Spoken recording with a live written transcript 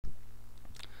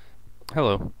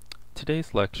Hello.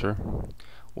 Today's lecture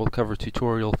will cover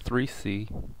tutorial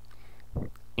 3C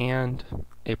and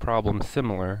a problem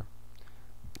similar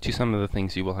to some of the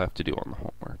things you will have to do on the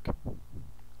homework.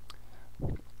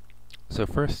 So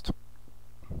first,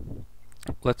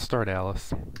 let's start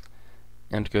Alice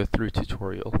and go through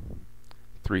tutorial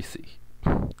 3C.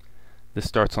 This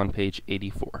starts on page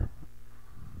 84.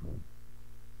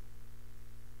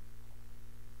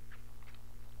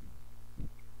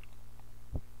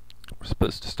 We're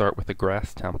supposed to start with a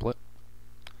grass template,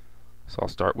 so I'll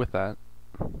start with that.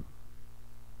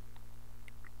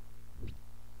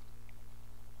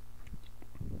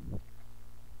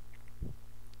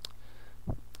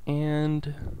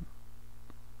 And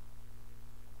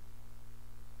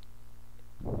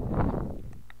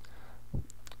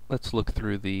let's look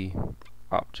through the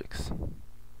objects.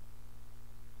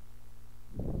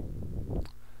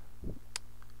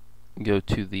 Go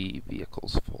to the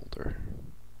vehicles folder.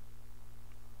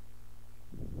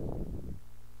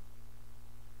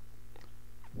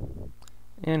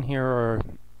 And here are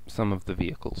some of the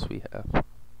vehicles we have.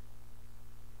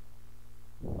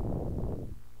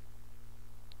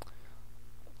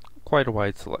 Quite a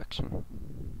wide selection.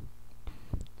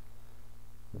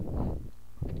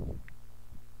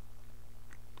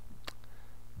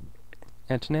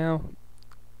 And now,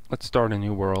 let's start a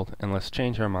new world and let's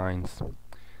change our minds.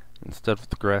 Instead of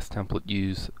the grass template,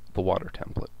 use the water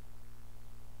template.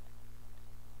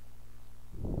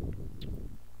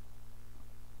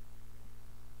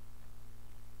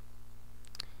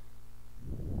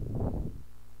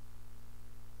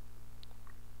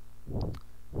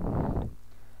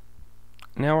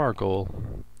 Now our goal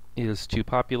is to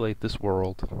populate this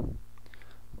world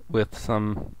with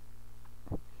some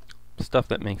stuff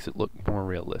that makes it look more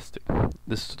realistic.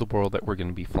 This is the world that we're going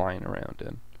to be flying around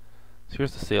in. So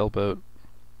here's the sailboat.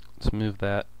 Let's move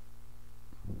that,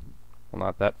 well,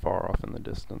 not that far off in the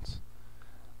distance.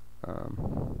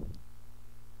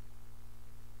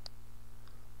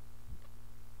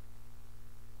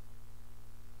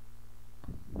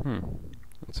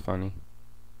 That's funny.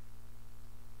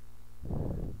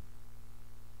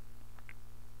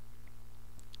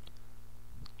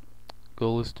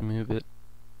 Goal is to move it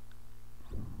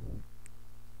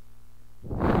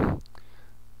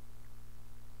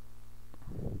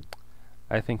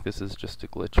I think this is just a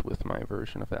glitch with my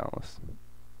version of Alice.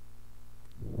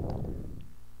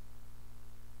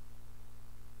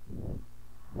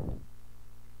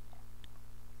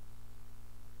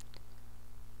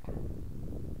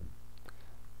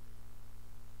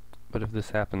 But if this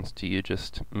happens to you,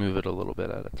 just move it a little bit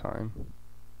at a time.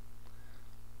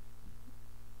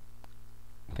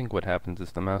 I think what happens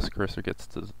is the mouse cursor gets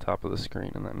to the top of the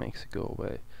screen and that makes it go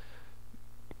away.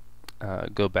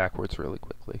 Go backwards really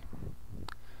quickly.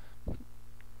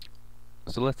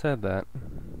 So let's add that.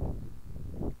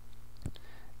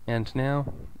 And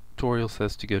now, tutorial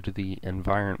says to go to the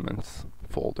environments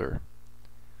folder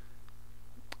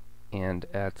and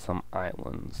add some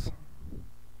islands.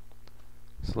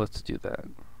 So let's do that.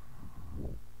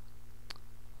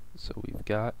 So we've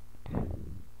got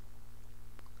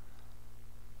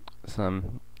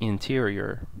some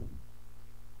interior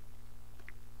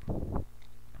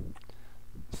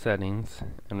settings,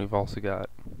 and we've also got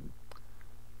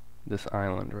this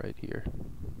island right here.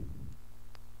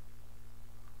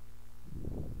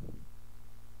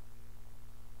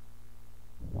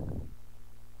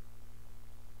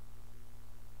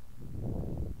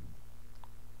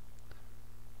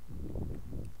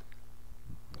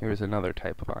 Here's another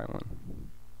type of island.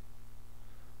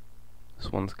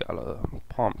 This one's got a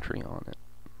palm tree on it.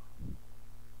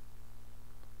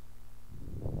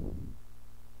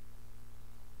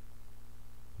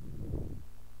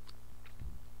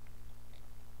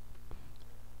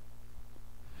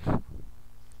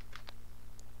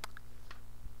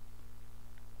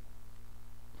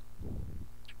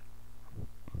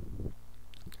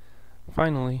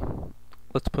 Finally,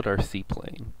 let's put our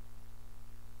seaplane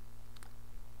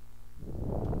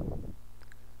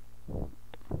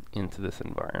into this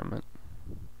environment.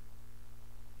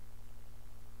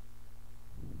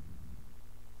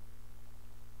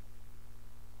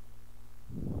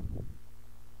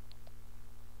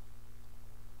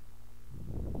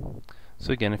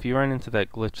 So again, if you run into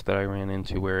that glitch that I ran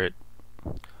into where it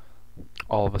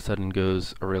all of a sudden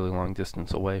goes a really long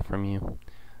distance away from you,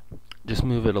 just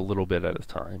move it a little bit at a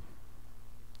time.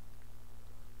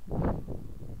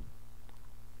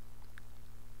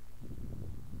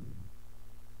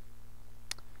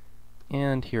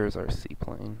 And here's our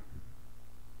seaplane.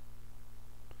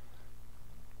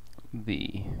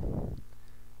 The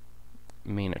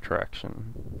main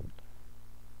attraction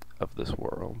of this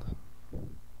world.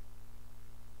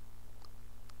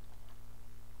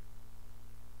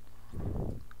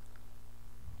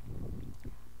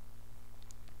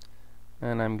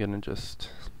 And I'm going to just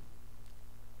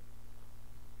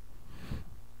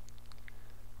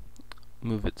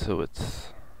move it so it's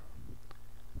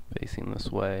facing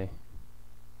this way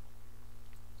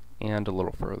and a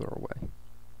little further away.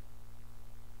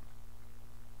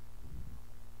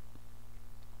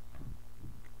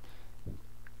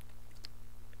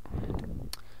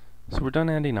 So we're done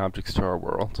adding objects to our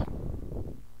world.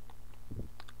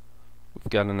 We've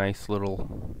got a nice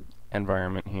little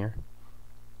environment here.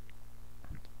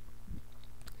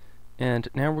 And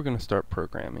now we're going to start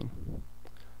programming.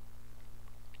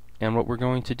 And what we're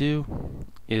going to do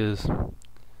is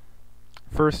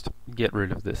first get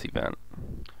rid of this event.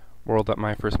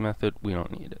 World.myFirstMethod, we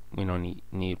don't need it. We don't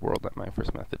need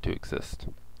world.myFirstMethod to exist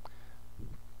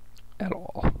at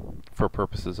all for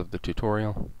purposes of the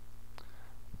tutorial.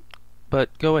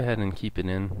 But go ahead and keep it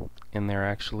in there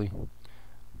actually.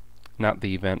 Not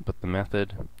the event, but the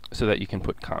method, so that you can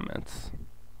put comments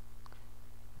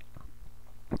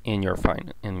in your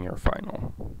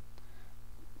final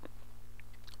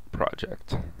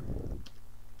project.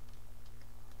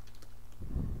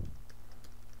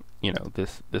 You know,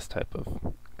 this type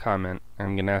of comment.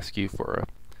 I'm going to ask you for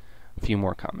a few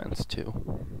more comments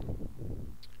too.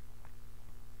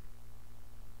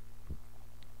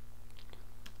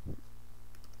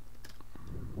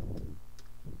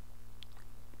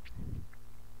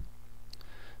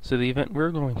 So the event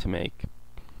we're going to make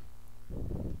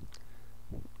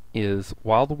is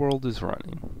while the world is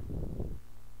running,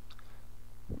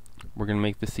 we're going to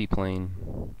make the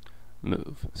seaplane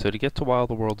move. So to get to while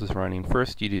the world is running,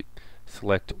 first you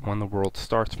select when the world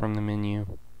starts from the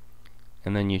menu,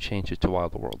 and then you change it to while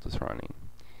the world is running.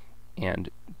 And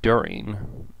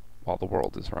during while the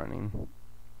world is running,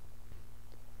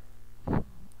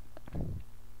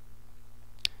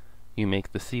 you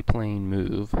make the seaplane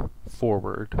move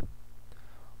forward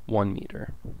 1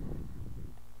 meter.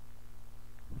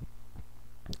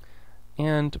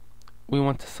 And we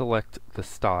want to select the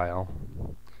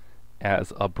style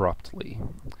as abruptly,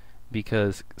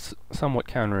 because somewhat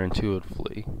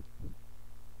counterintuitively,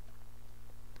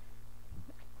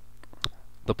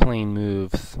 the plane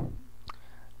moves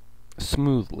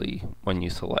smoothly when you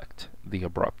select the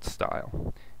abrupt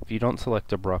style. If you don't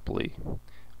select abruptly,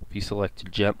 if you select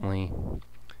gently,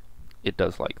 it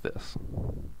does like this.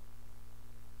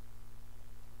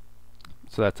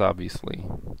 So that's obviously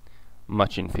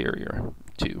much inferior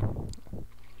to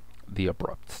the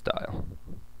abrupt style.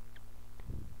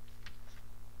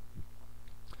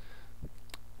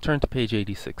 Turn to page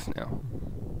 86 now.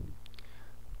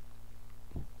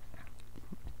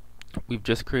 We've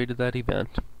just created that event.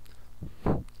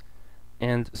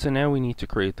 And so now we need to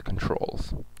create the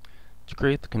controls. To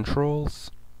create the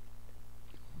controls,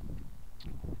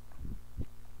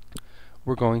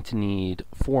 we're going to need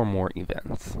 4 more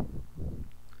events.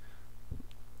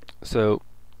 So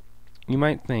you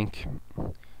might think,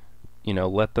 you know,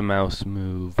 let the mouse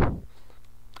move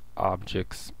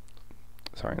objects.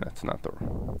 Sorry, that's not the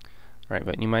right,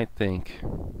 but you might think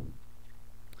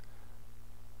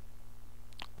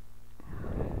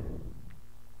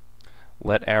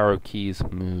let arrow keys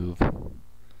move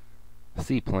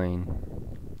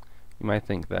seaplane. You might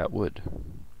think that would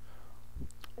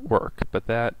work, but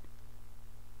that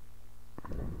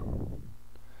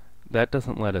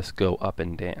doesn't let us go up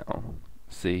and down.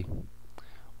 See?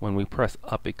 When we press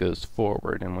up, it goes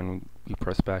forward, and when we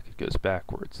press back, it goes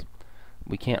backwards.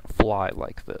 We can't fly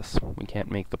like this. We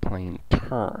can't make the plane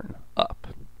turn up.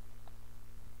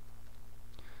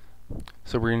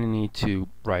 So we're going to need to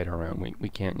write our own. We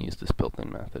can't use this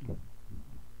built-in method.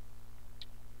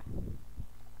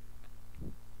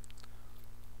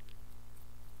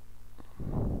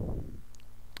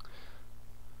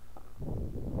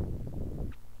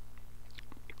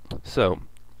 So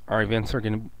our events are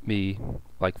going to be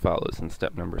like follows in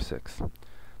step number 6.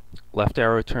 Left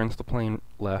arrow turns the plane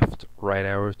left, right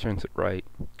arrow turns it right,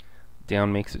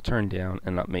 down makes it turn down,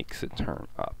 and up makes it turn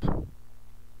up.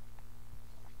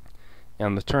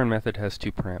 And the turn method has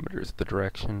 2 parameters, the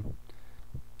direction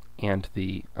and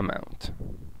the amount.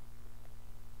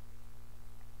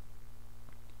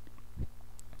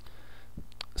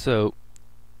 So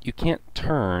you can't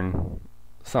turn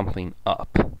something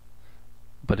up,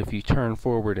 but if you turn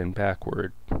forward and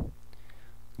backward,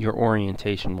 your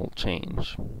orientation will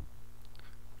change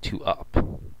to up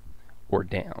or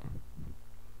down.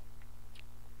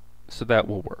 So that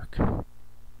will work.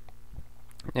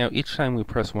 Now each time we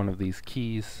press one of these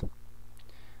keys,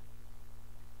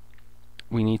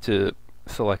 we need to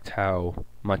select how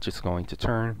much it's going to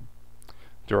turn.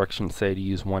 Directions say to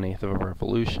use 1/8 of a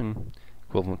revolution,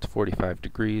 equivalent to 45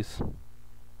 degrees.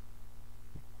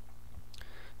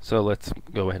 So let's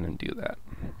go ahead and do that.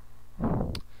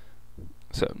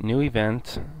 So new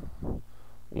event,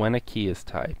 when a key is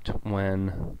typed,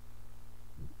 when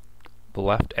the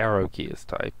left arrow key is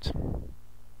typed,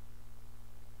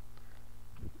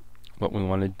 what we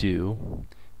want to do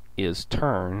is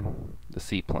turn the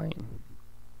C-plane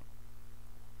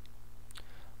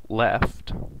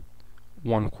left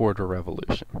 1/4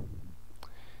 revolution.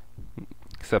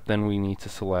 Except then we need to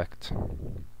select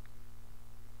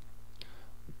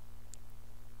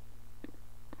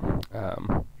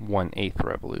 1/8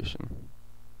 revolution.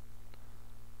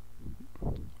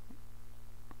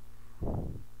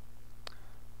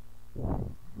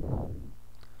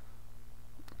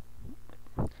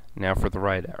 Now for the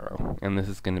right arrow, and this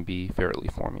is going to be fairly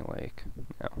formulaic.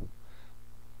 Now,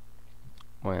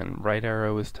 when right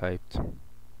arrow is typed,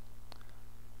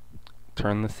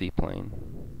 turn the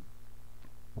C-plane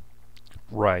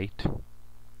right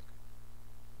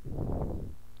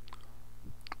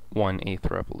 1/8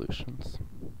 revolutions.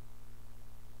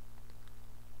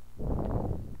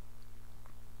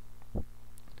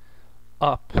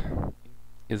 Up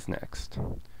is next.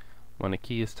 When a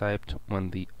key is typed, when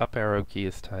the up arrow key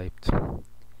is typed,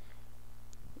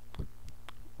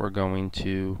 we're going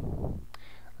to,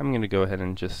 I'm going to go ahead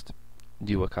and just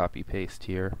do a copy paste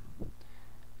here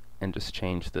and just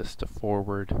change this to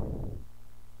forward.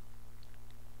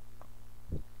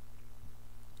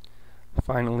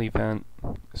 Final event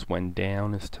is when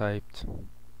down is typed.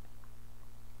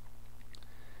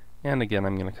 And again,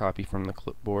 I'm going to copy from the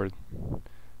clipboard.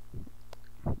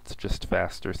 It's just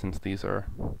faster since these are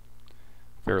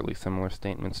fairly similar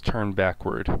statements. Turn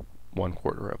backward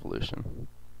 1/4 revolution.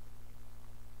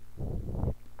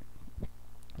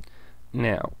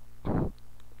 Now,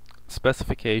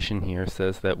 specification here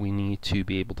says that we need to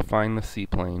be able to find the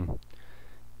C-plane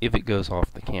if it goes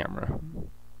off the camera.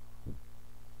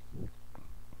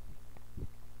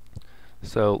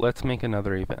 So let's make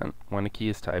another event. When a key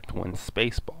is typed, when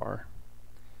spacebar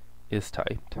is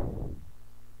typed,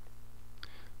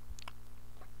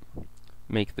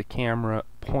 make the camera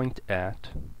point at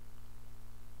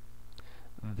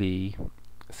the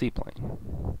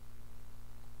C-plane.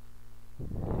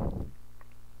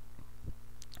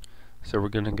 So we're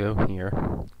going to go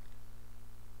here,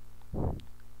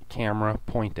 camera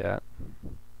point at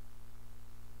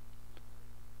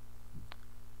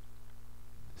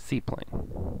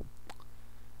C-plane.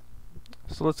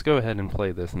 So let's go ahead and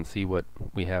play this and see what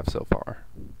we have so far.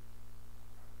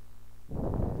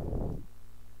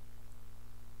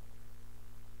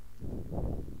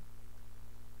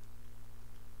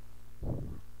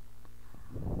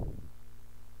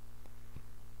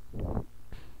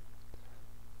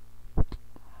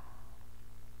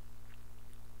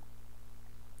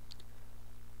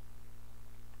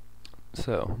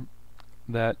 So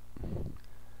that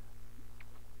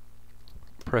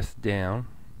press down,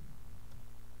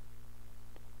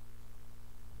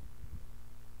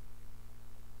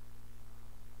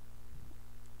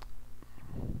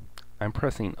 I'm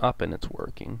pressing up and it's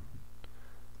working,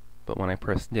 but when I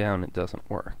press down it doesn't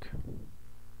work.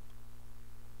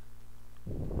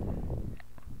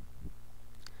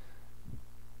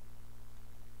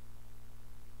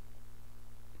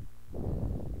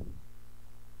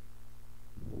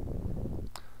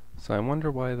 So I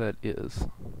wonder why that is.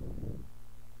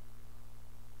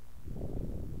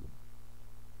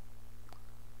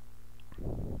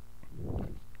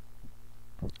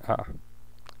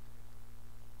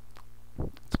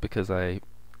 It's because I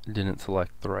didn't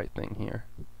select the right thing here.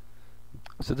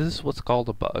 So this is what's called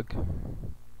a bug.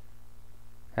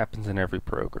 Happens in every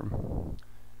program.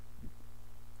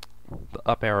 The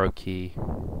up arrow key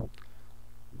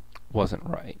wasn't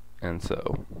right, and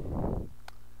so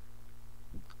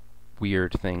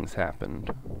weird things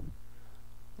happened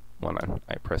when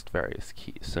I pressed various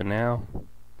keys. So now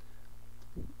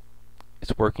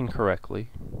it's working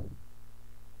correctly.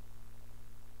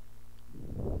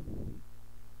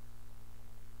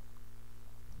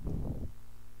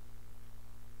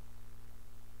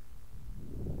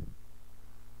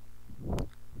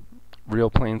 Real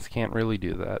planes can't really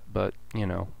do that, but you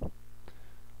know,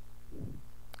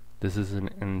 this is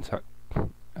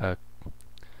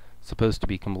supposed to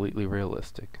be completely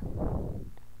realistic.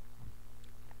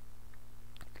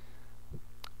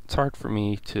 It's hard for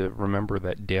me to remember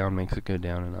that down makes it go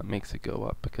down and up makes it go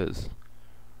up, because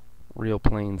real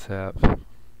planes have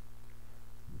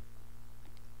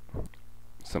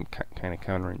some kind of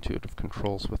counterintuitive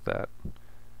controls with that,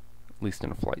 at least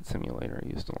in a flight simulator I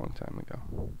used a long time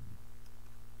ago.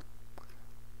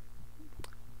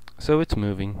 So it's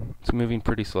moving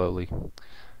pretty slowly,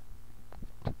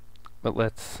 but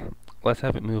let's let's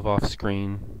have it move off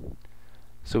screen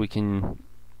so we can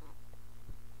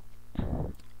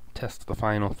test the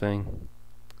final thing.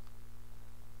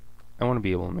 I want to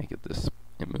be able to make it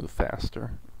move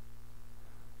faster.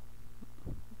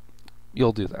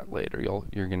 You'll do that later.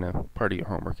 Part of your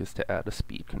homework is to add a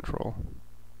speed control.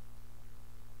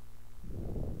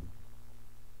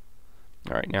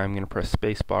 Alright, now I'm going to press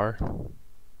spacebar.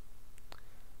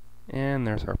 And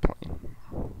there's our plane.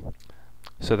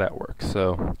 So that works.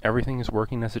 So everything is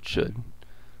working as it should.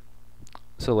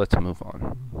 So let's move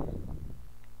on.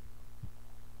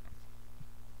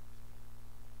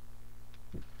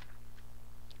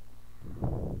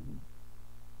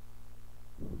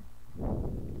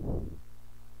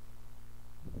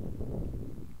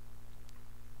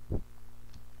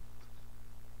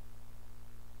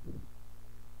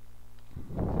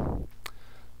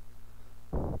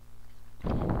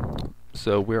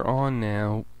 So we're on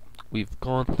now. We've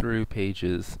gone through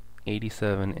pages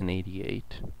 87 and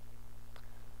 88.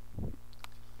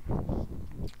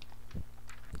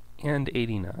 And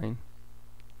 89.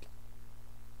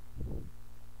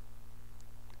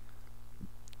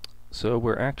 So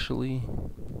we're actually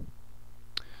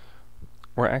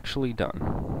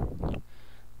done.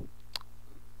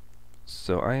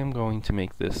 So I am going to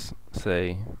make this,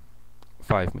 say,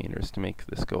 5 meters to make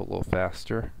this go a little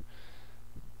faster,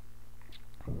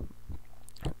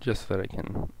 just so that I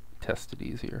can test it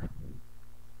easier.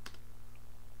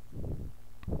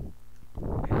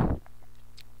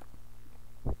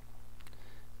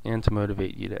 And to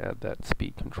motivate you to add that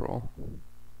speed control.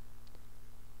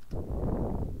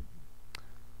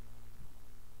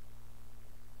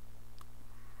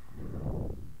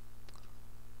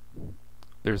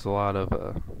 There are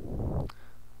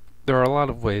a lot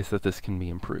of ways that this can be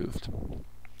improved.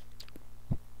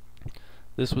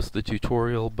 This was the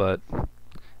tutorial, but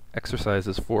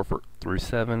exercises 4 through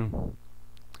 7,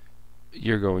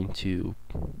 you're going to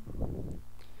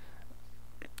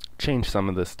change some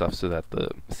of this stuff so that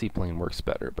the seaplane works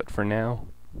better. But for now,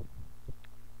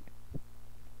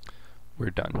 we're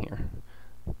done here.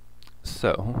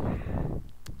 So,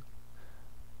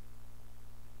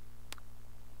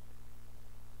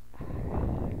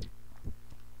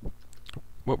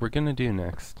 what we're going to do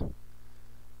next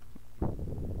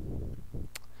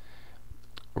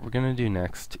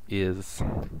is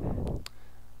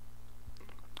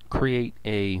create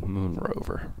a moon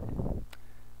rover.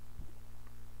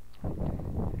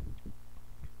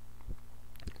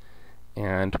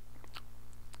 And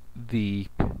the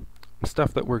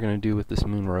stuff that we're going to do with this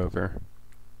moon rover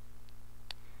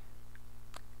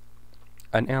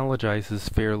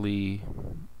analogizes fairly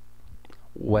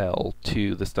well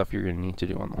to the stuff you're going to need to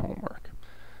do on the homework.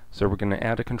 So we're going to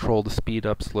add a control to speed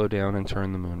up, slow down, and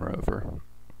turn the moon rover.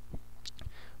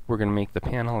 We're going to make the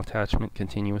panel attachment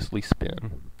continuously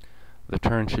spin. The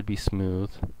turn should be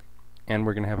smooth. And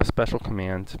we're going to have a special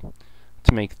command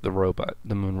to make the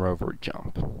moon rover,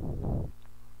 jump.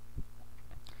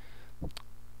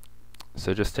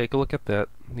 So just take a look at that.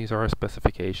 These are our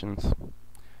specifications.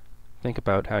 Think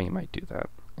about how you might do that.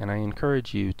 And I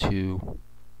encourage you to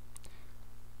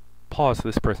pause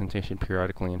this presentation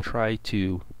periodically and try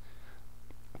to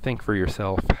think for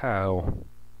yourself how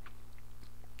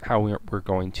we're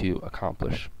going to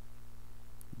accomplish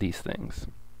these things.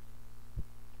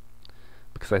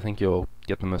 Because I think you'll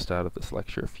get the most out of this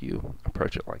lecture if you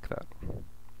approach it like that.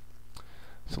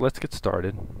 So let's get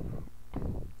started.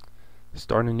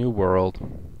 Start a new world.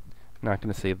 Not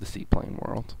going to save the seaplane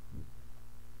world.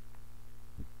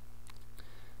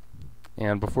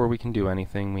 And before we can do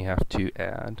anything, we have to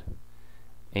add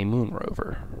a moon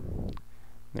rover.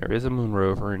 There is a moon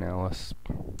rover in Alice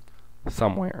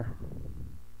somewhere.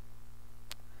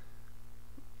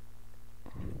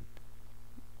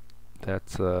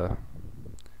 That's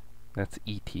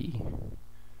E.T.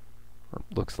 or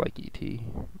looks like E.T.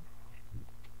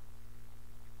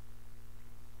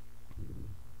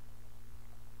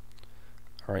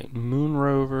 Alright, moon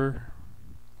rover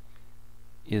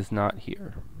is not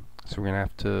here. So we're going to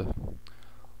have to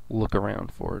look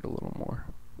around for it a little more.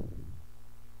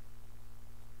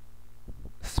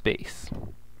 Space.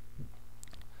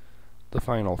 The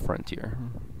final frontier.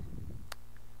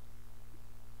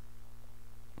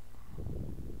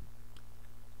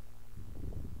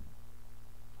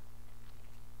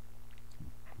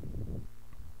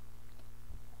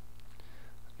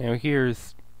 Now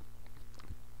here's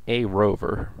a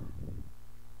rover,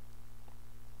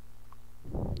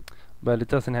 but it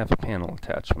doesn't have a panel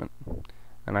attachment,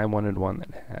 and I wanted one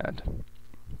that had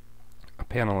a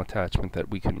panel attachment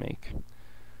that we could make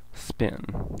spin.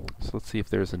 So let's see if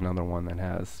there's another one that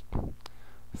has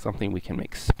something we can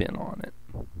make spin on it.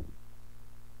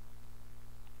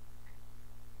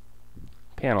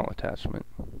 panel attachment.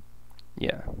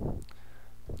 Yeah.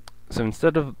 So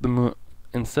instead of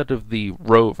the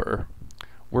rover,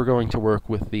 we're going to work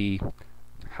with the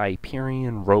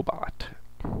Hyperion Robot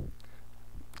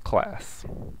class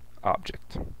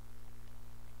object.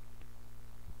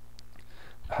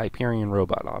 The Hyperion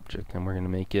Robot object, and we're going to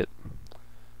make it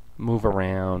move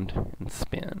around and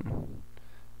spin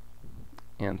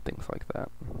and things like that.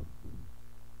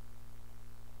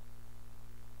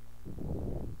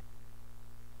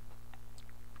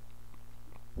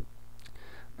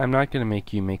 I'm not going to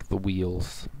make you make the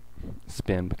wheels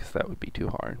spin because that would be too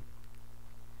hard.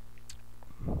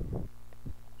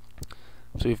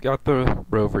 So we've got the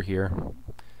rover here.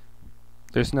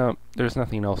 There's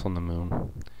nothing else on the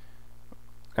moon.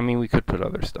 I mean, we could put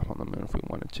other stuff on the moon if we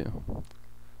wanted to. I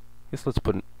guess let's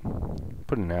put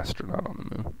an astronaut on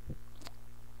the moon.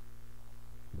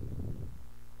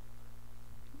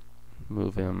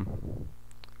 Move him.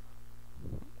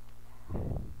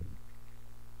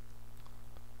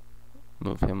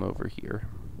 Move him over here.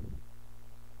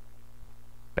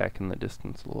 Back in the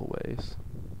distance a little ways.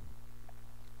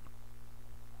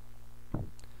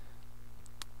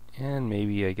 And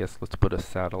maybe, I guess, let's put a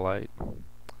satellite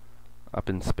up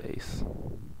in space.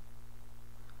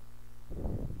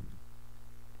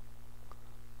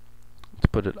 Let's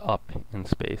put it up in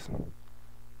space.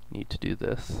 Need to do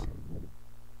this.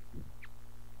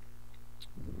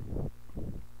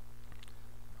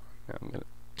 Now I'm going to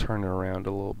turn it around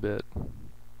a little bit. I'm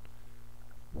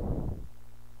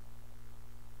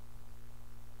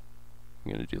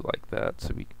going to do like that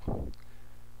so we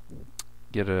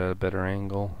get a better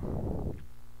angle.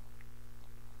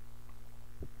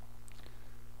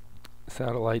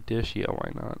 Satellite dish, yeah,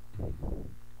 why not?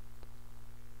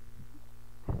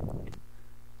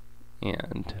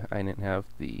 And I didn't have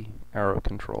the arrow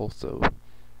control, so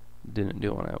didn't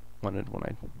do what I wanted when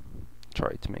I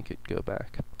tried to make it go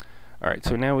back. Alright,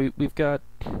 so now we've got,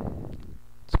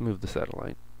 let's move the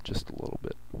satellite just a little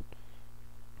bit.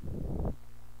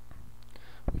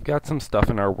 We've got some stuff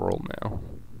in our world now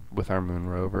with our moon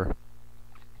rover.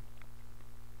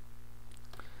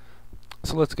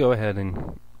 So let's go ahead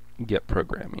and get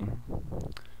programming.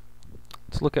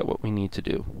 Let's look at what we need to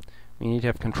do. We need to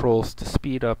have controls to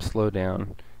speed up, slow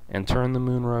down, and turn the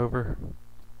moon rover.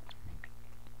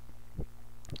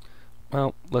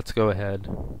 Well, let's go ahead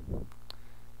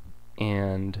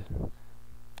and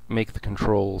make the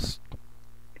controls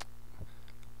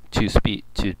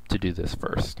to do this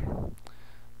first.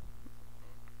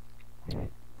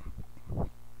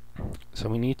 So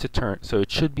we need to turn, so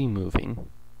it should be moving.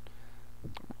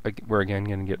 We're again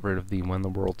going to get rid of the when the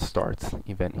world starts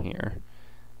event here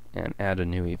and add a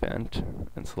new event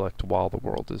and select while the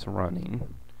world is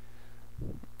running.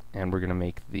 And we're going to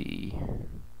make the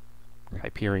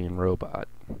Hyperion robot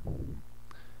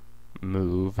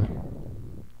move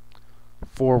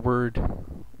forward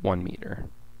 1 meter.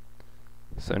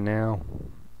 So now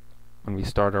when we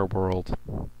start our world,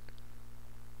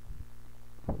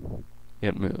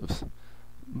 it moves.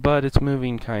 But it's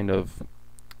moving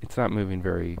it's not moving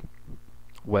very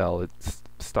well. It's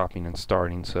stopping and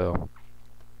starting, so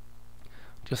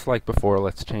just like before,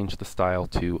 let's change the style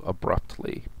to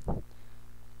abruptly. And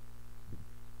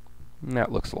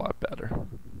that looks a lot better.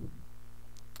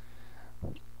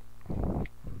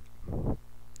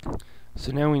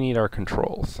 So now we need our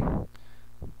controls.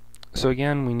 So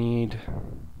again, we need,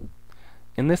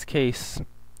 in this case,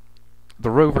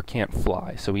 the rover can't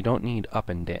fly, so we don't need up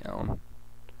and down.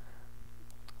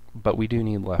 But we do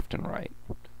need left and right.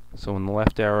 So when the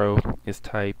left arrow is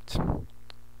typed,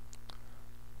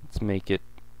 let's make it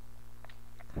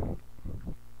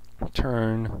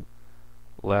turn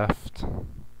left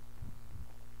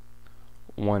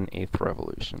 1/8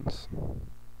 revolutions.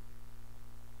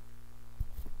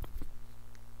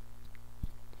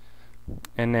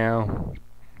 And now,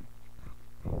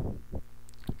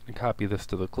 copy this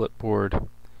to the clipboard,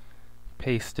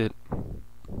 paste it,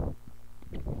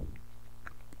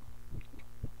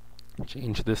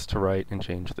 change this to right, and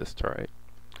change this to right.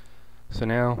 So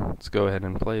now, let's go ahead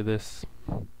and play this.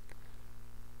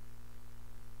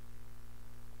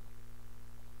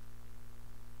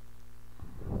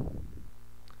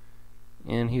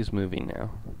 And he's moving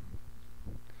now.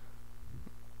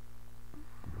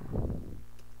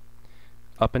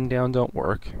 Up and down don't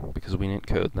work because we didn't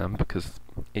code them because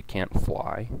it can't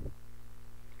fly.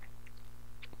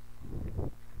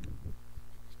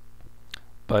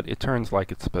 But it turns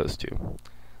like it's supposed to.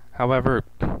 However,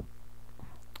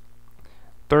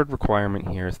 third requirement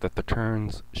here is that the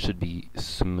turns should be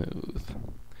smooth.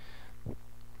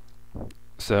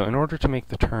 So in order to make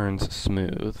the turns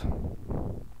smooth,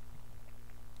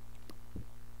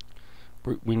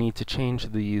 we need to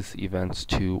change these events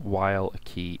to while a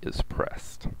key is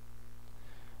pressed.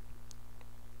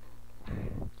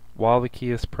 While the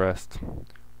key is pressed,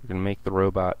 we're going to make the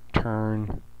robot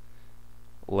turn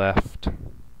left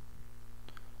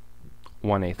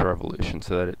 1/8 revolution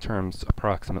so that it turns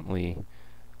approximately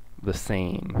the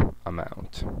same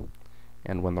amount.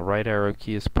 And when the right arrow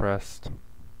key is pressed,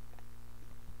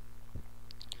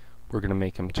 we're going to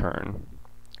make him turn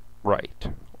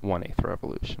right 1/8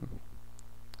 revolution.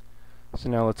 So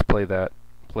now let's play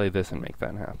this and make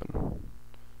that happen.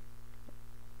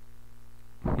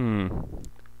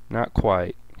 Not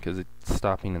quite, because it's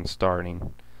stopping and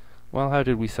starting. Well, how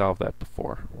did we solve that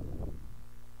before?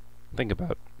 Think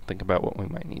about what we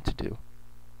might need to do.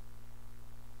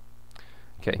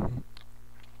 Okay,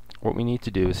 what we need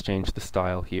to do is change the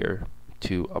style here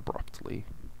to abruptly.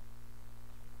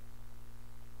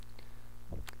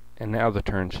 And now the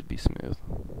turn should be smooth.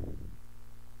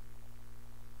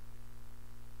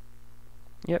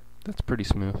 Yep, that's pretty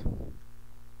smooth.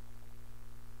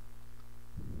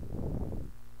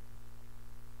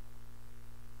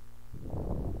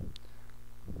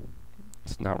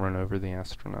 Let's not run over the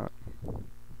astronaut.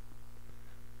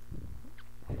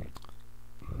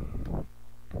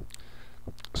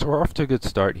 So we're off to a good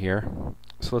start here.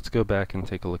 So let's go back and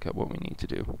take a look at what we need to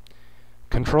do.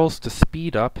 Controls to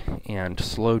speed up and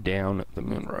slow down the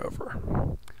moon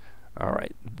rover.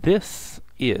 Alright, this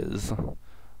is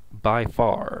by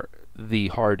far the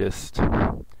hardest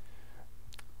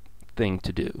thing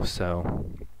to do,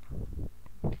 so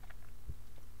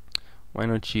why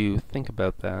don't you think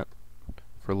about that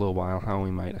for a little while, how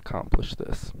we might accomplish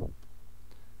this.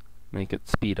 Make it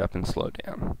speed up and slow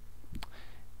down.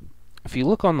 If you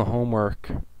look on the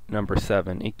homework number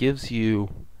 7, it gives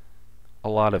you a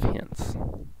lot of hints.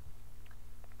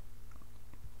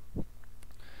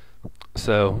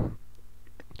 So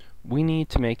we need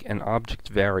to make an object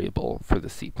variable for the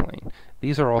seaplane.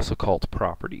 These are also called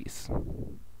properties.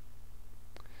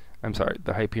 I'm sorry,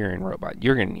 the Hyperion robot.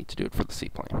 You're going to need to do it for the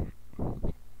seaplane.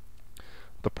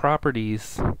 The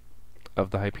properties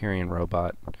of the Hyperion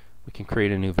robot, we can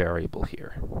create a new variable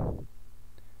here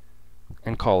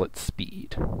and call it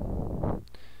speed.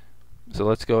 So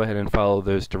let's go ahead and follow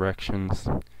those directions.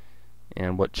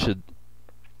 And what should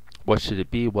it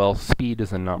be? Well, speed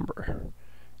is a number.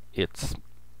 It's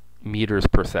meters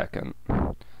per second.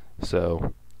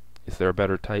 So is there a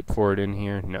better type for it in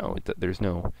here? No, there's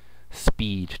no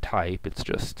speed type. It's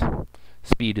just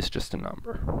speed is just a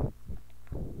number.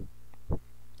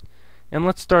 And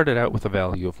let's start it out with a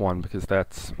value of 1 because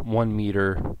that's 1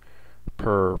 meter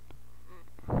per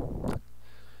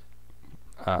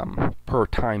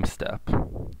time step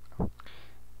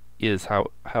is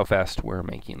how fast we're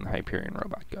making the Hyperion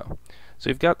robot go. So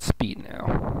we've got speed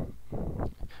now.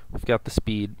 We've got a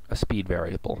speed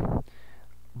variable,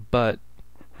 but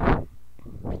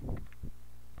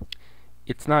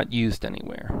it's not used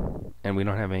anywhere, and we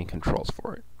don't have any controls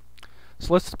for it.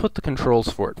 So let's put the controls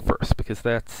for it first, because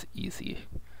that's easy.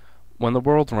 When the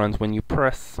world runs, when you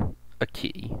press a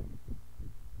key,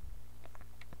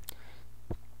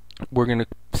 we're going to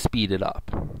speed it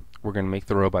up. We're going to make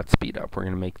the robot speed up. We're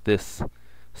going to make this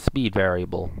speed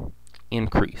variable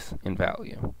increase in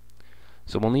value.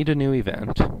 So we'll need a new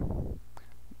event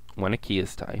when a key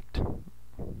is typed.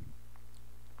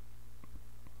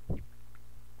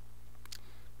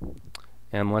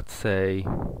 And let's say,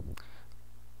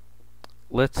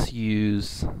 let's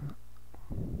use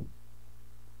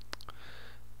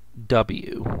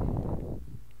W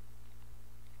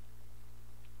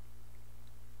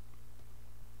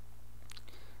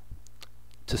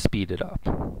to speed it up.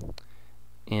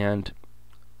 And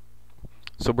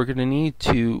so we're going to need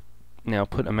to now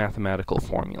put a mathematical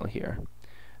formula here.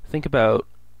 Think about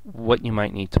what you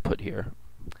might need to put here.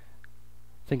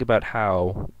 Think about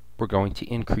how we're going to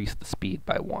increase the speed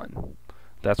by 1.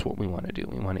 That's what we want to do.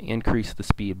 We want to increase the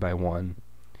speed by 1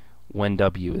 when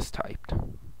W is typed.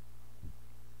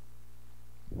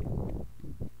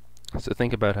 So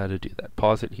think about how to do that.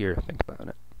 Pause it here, think about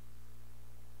it.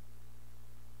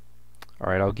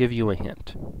 Alright, I'll give you a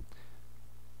hint.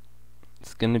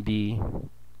 It's going to be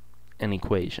an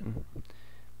equation.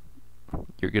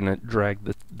 You're going to drag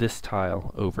this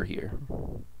tile over here.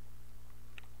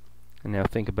 And now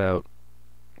think about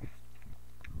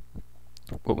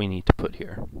what we need to put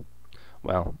here.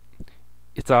 Well,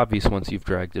 it's obvious once you've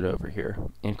dragged it over here.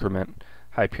 Increment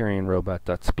Hyperion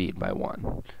robot.speed by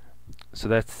 1. So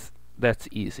that's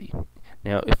easy.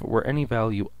 Now, if it were any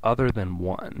value other than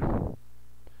 1,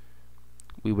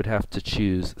 we would have to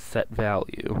choose set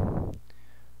value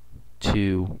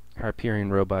to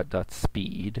Hyperion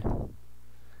robot.speed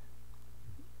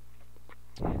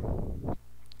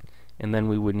And then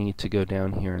we would need to go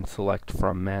down here and select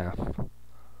from math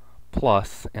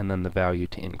plus and then the value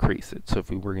to increase it. So if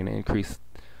we were going to increase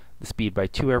the speed by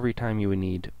 2 every time, you would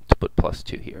need to put plus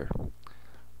 2 here.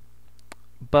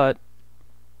 But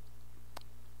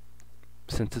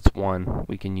since it's 1,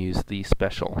 we can use the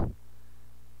special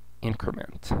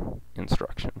increment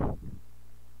instruction.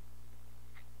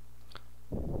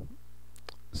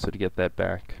 So to get that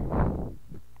back,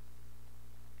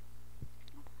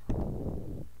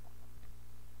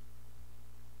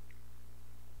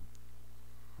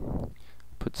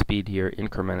 put speed here,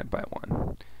 increment it by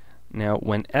 1. Now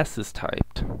when S is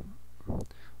typed,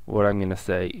 what I'm going to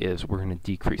say is we're going to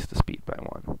decrease the speed by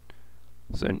 1.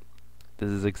 So this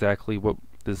is exactly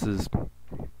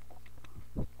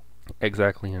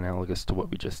analogous to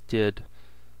what we just did.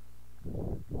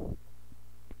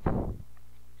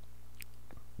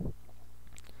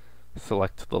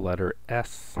 Select the letter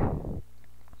S,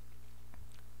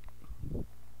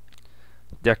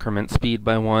 decrement speed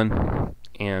by 1,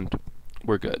 and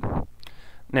we're good.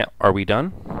 Now, are we done?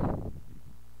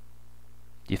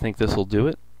 Do you think this will do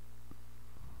it?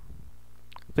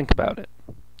 Think about it.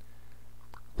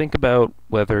 Think about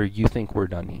whether you think we're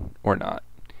done or not.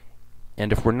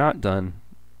 And if we're not done,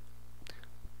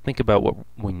 think about what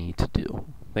we need to do.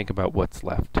 Think about what's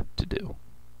left to do.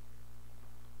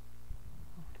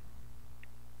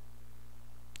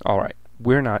 Alright,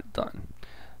 we're not done.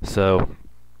 So,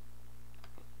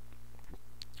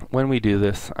 when we do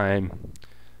this, I'm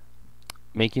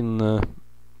making the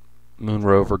moon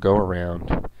rover go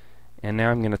around, and now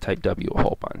I'm going to type W a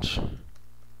whole bunch.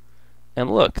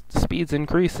 And look, the speed's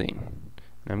increasing.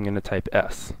 And I'm going to type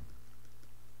S.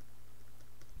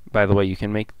 By the way, you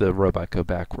can make the robot go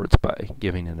backwards by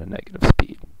giving it a negative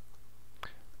speed.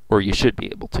 Or you should be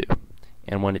able to.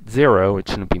 And when it's 0, it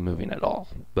shouldn't be moving at all.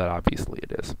 But obviously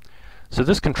it is. So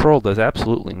this control does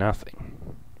absolutely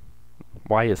nothing.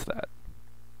 Why is that?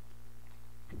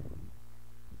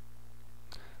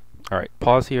 Alright,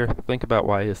 pause here. Think about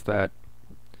why is that.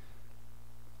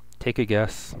 Take a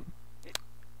guess.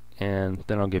 And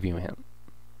then I'll give you a hint.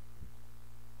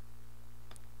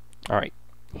 Alright,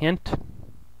 hint.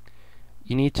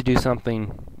 You need to do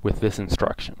something with this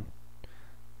instruction.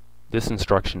 This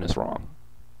instruction is wrong.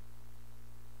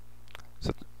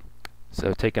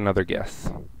 So take another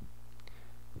guess.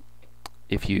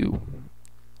 If you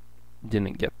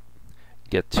didn't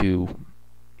get to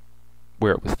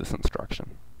where it was this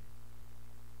instruction.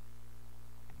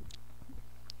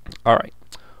 Alright,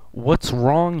 what's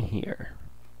wrong here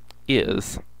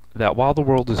is that while the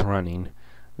world is running,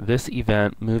 this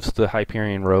event moves the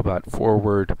Hyperion robot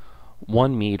forward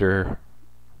 1 meter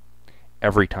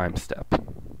every time step.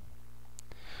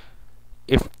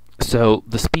 So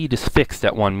the speed is fixed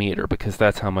at 1 meter because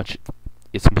that's how much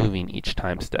it's moving each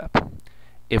time step.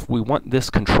 If we want this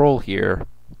control here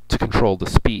to control the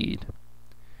speed,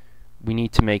 we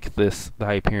need to make the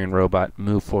Hyperion robot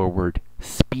move forward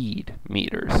speed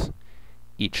meters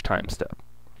each time step.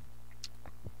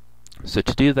 So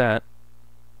to do that,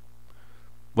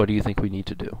 what do you think we need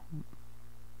to do?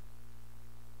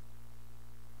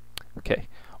 Okay,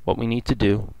 what we need to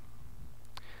do,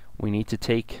 we need to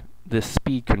take this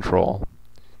speed control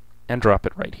and drop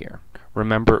it right here.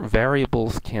 Remember,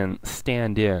 variables can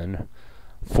stand in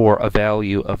for a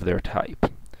value of their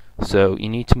type. So you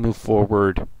need to move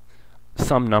forward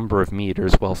some number of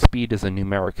meters. Well, speed is a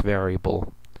numeric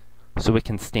variable, so it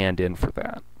can stand in for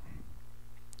that.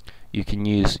 You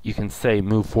can say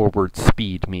move forward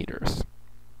speed meters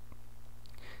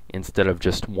instead of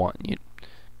just 1.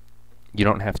 You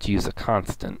don't have to use a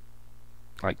constant,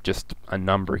 like just a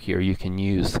number here. You can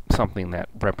use something that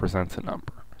represents a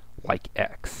number, like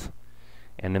x.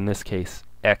 And in this case,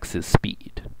 x is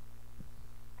speed.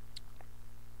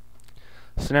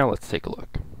 So now let's take a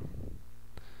look.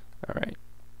 Alright.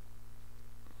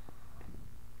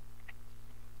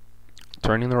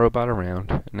 Turning the robot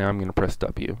around. Now I'm going to press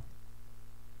W.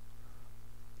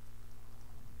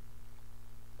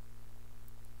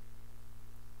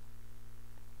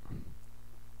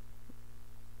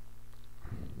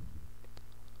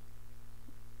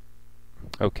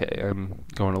 Okay, I'm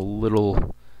going a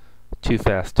little too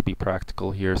fast to be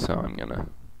practical here, so I'm going to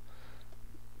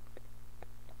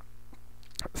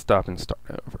stop and start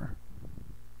over.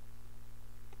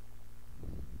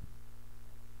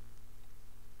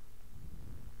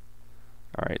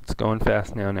 Alright, it's going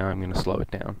fast now. Now I'm going to slow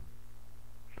it down.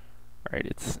 Alright,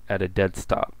 it's at a dead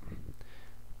stop.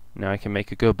 Now I can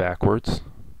make it go backwards.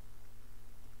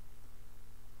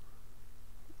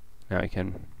 Now I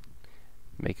can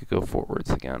make it go forwards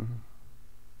again.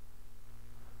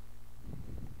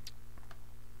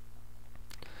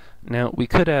 Now, we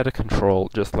could add a control,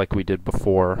 just like we did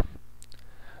before,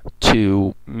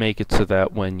 to make it so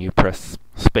that when you press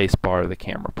spacebar, the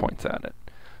camera points at it.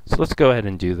 So let's go ahead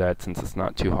and do that since it's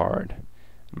not too hard.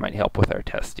 It might help with our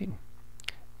testing.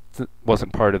 It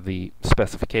wasn't part of the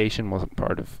specification, wasn't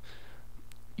part of,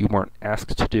 you weren't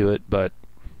asked to do it, but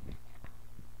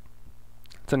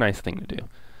it's a nice thing to do.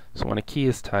 So when a key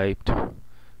is typed,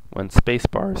 when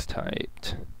spacebar is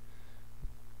typed,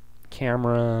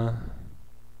 camera,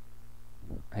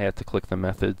 I had to click the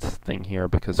methods thing here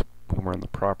because we were in the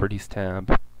properties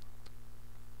tab.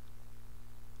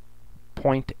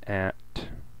 Point at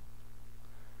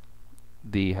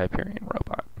the Hyperion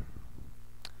robot.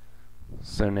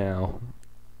 So now,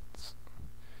 let's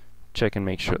check and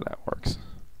make sure that works.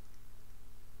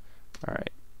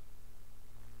 Alright.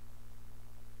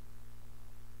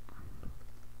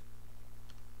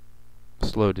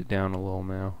 Slowed it down a little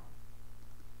now.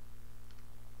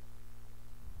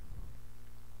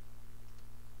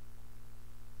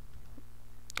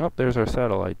 Oh, there's our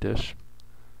satellite dish.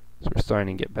 So we're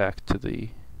starting to get back to the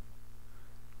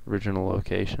original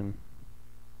location.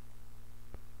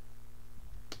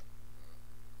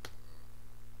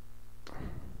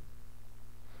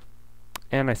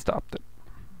 And I stopped it.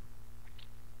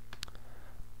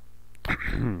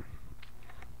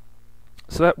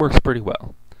 So that works pretty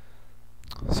well.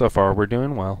 So far we're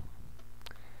doing well.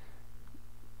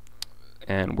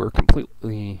 And we're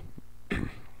completely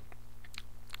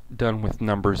done with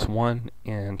numbers 1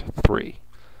 and 3.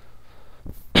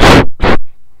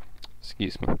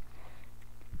 Excuse me.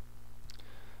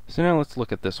 So now let's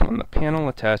look at this one. The panel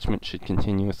attachment should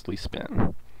continuously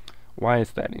spin. Why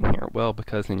is that in here? Well,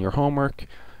 because in your homework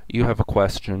you have a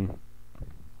question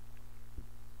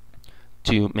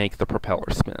to make the propeller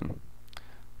spin.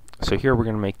 So here we're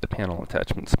going to make the panel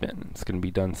attachment spin. It's going to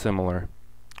be done similar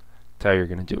to how you're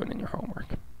going to do it in your homework.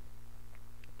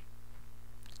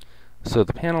 So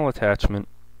the panel attachment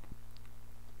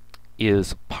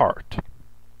is part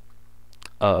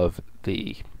of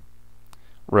the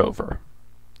rover.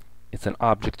 It's an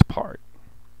object part.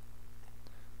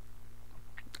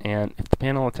 And if the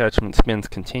panel attachment spins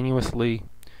continuously,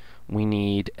 we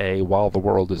need a while the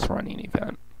world is running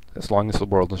event. As long as the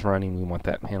world is running, we want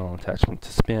that panel attachment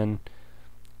to spin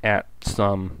at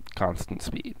some constant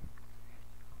speed.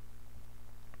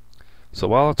 So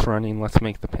while it's running, let's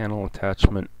make the panel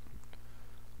attachment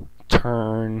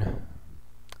turn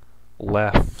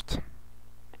left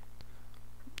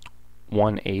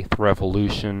 1/8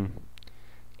 revolution.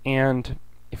 And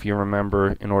if you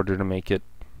remember, in order to make it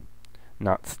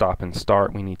not stop and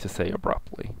start, we need to say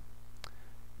abruptly.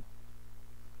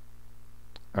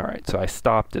 Alright, so I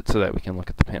stopped it so that we can look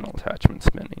at the panel attachment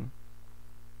spinning.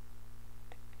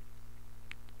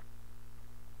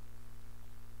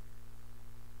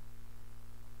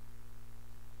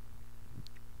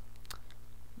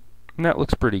 And that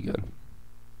looks pretty good.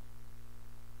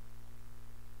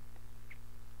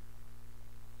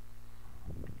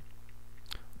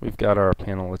 We've got our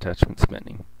panel attachment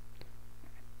spinning.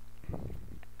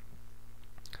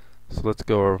 So let's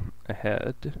go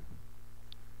ahead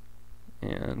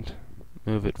and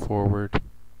move it forward.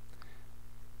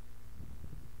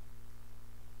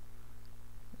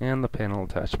 And the panel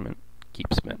attachment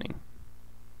keeps spinning.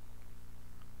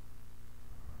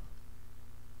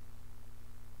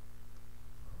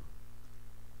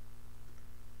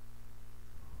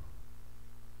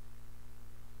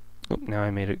 Oh, now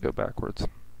I made it go backwards.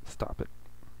 Stop it.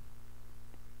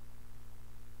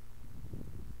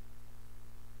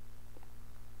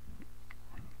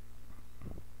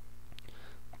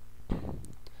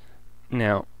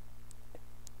 Now,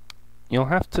 you'll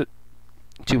have to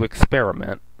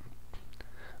experiment.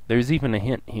 There's even a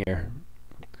hint here.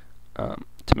 To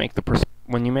make the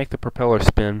when you make the propeller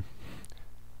spin,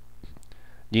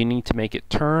 you need to make it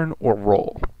turn or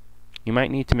roll. You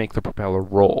might need to make the propeller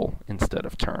roll instead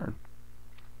of turn.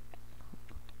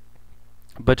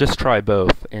 But just try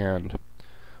both, and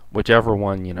whichever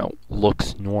one, you know,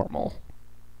 looks normal,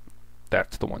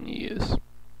 that's the one you use.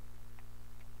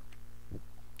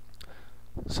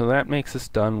 So that makes us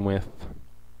done with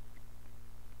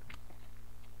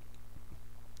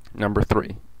number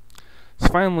 3. So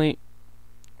finally,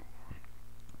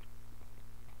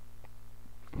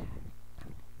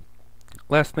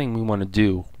 last thing we want to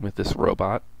do with this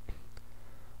robot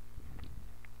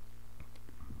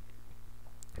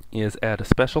is add a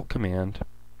special command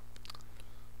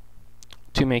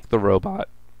to make the robot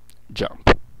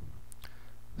jump.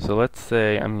 So let's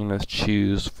say I'm going to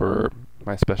choose for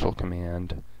my special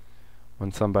command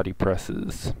when somebody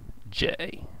presses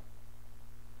J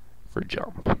for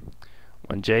jump.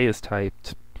 When J is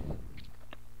typed,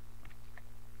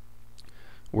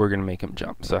 we're going to make him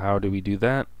jump. So how do we do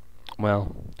that?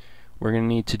 Well, we're going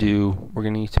to need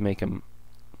to make him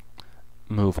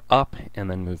move up and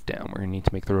then move down. We're going to need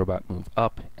to make the robot move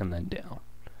up and then down.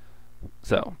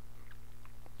 So,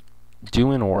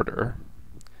 do in order.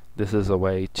 This is a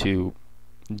way to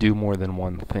do more than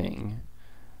one thing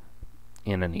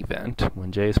in an event.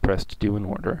 When J is pressed to do in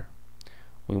order,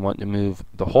 we want to move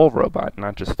the whole robot,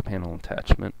 not just the panel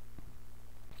attachment,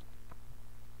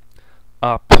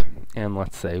 up, and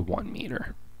let's say 1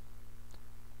 meter.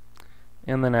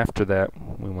 And then after that,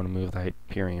 we want to move the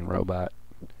Hyperion robot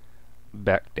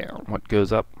back down. What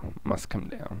goes up must come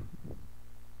down.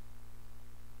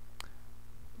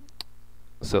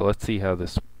 So let's see how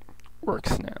this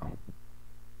works now.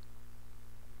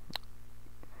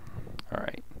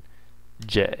 Alright,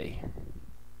 J.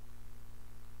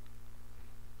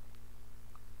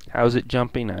 How's it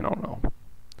jumping? I don't know.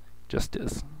 Just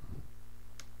is.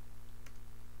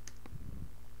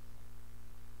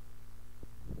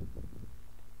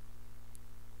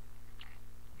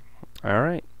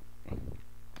 Alright.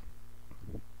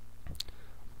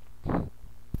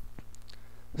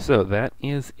 So that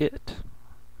is it.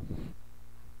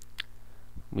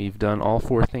 We've done all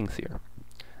 4 things here.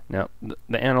 Now,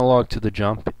 the analog to the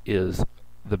jump is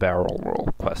the barrel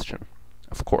roll question,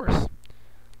 of course.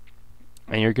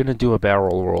 And you're going to do a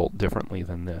barrel roll differently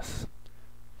than this.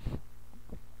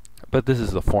 But this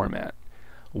is the format.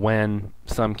 When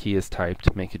some key is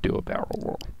typed, make it do a barrel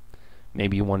roll.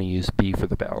 Maybe you want to use B for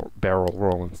the barrel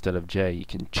roll instead of J. You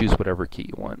can choose whatever key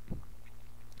you want.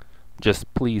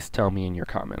 Just please tell me in your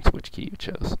comments which key you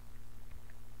chose.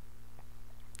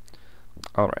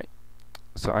 Alright,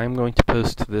 so I'm going to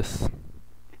post this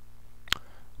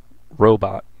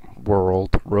robot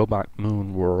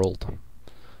moon world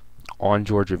on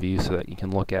Georgia View so that you can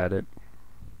look at it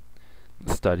and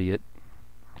study it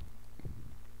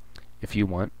if you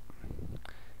want.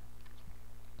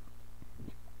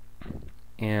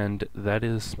 And that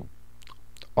is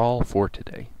all for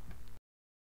today.